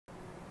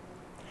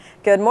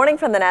Good morning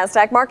from the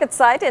NASDAQ market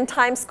site in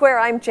Times Square.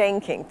 I'm Jane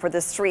King for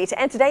The Street,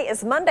 and today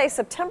is Monday,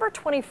 September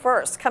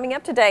 21st. Coming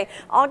up today,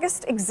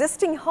 August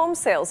existing home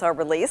sales are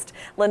released.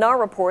 Lennar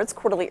reports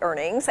quarterly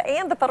earnings,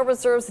 and the Federal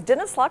Reserve's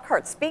Dennis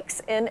Lockhart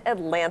speaks in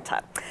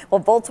Atlanta.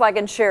 Well,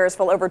 Volkswagen shares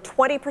fell over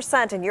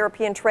 20% in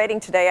European trading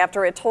today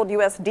after it told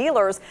U.S.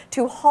 dealers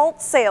to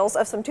halt sales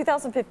of some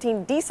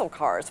 2015 diesel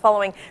cars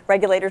following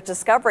regulators'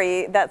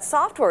 discovery that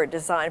software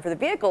designed for the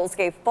vehicles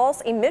gave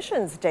false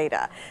emissions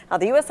data. Now,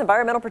 the U.S.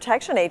 Environmental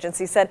Protection Agency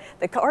said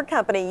the car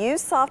company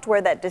used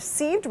software that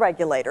deceived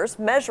regulators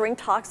measuring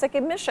toxic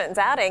emissions,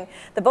 adding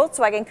the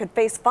Volkswagen could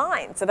face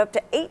fines of up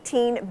to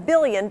 $18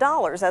 billion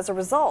as a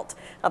result.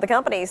 Now, the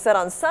company said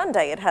on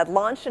Sunday it had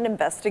launched an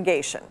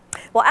investigation.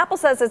 Well, Apple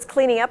says it's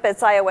cleaning up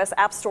its iOS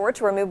App Store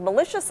to remove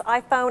malicious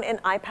iPhone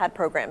and iPad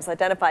programs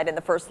identified in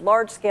the first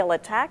large-scale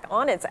attack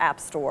on its App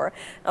Store.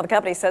 Now, the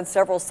company said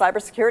several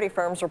cybersecurity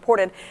firms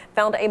reported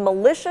found a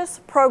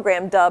malicious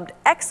program dubbed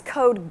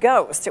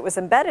Xcodeghost. It was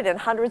embedded in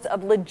hundreds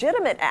of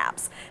legitimate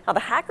apps. Now,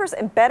 the hackers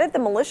embedded the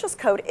malicious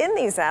code in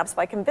these apps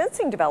by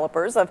convincing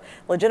developers of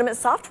legitimate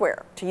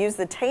software to use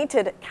the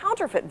tainted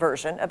counterfeit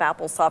version of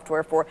Apple's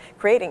software for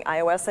creating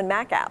iOS and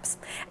Mac apps.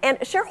 And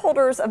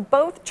shareholders of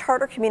both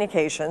Charter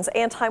Communications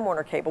and Time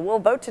Warner Cable will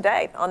vote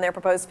today on their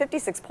proposed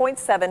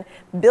 $56.7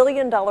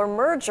 billion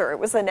merger. It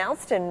was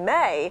announced in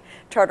May.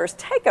 Charter's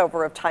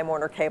takeover of Time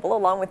Warner Cable,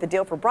 along with the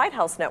deal for Bright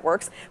House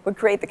Networks, would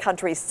create the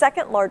country's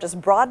second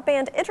largest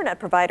broadband internet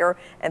provider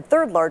and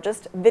third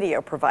largest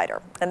video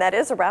provider. And that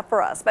is a wrap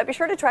for us. But be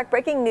sure to track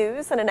breaking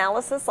news and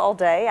analysis all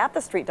day at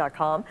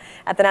thestreet.com.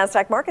 At the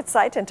NASDAQ market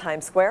site in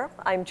Times Square,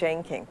 I'm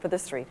Jane King for The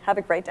Street. Have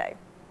a great day.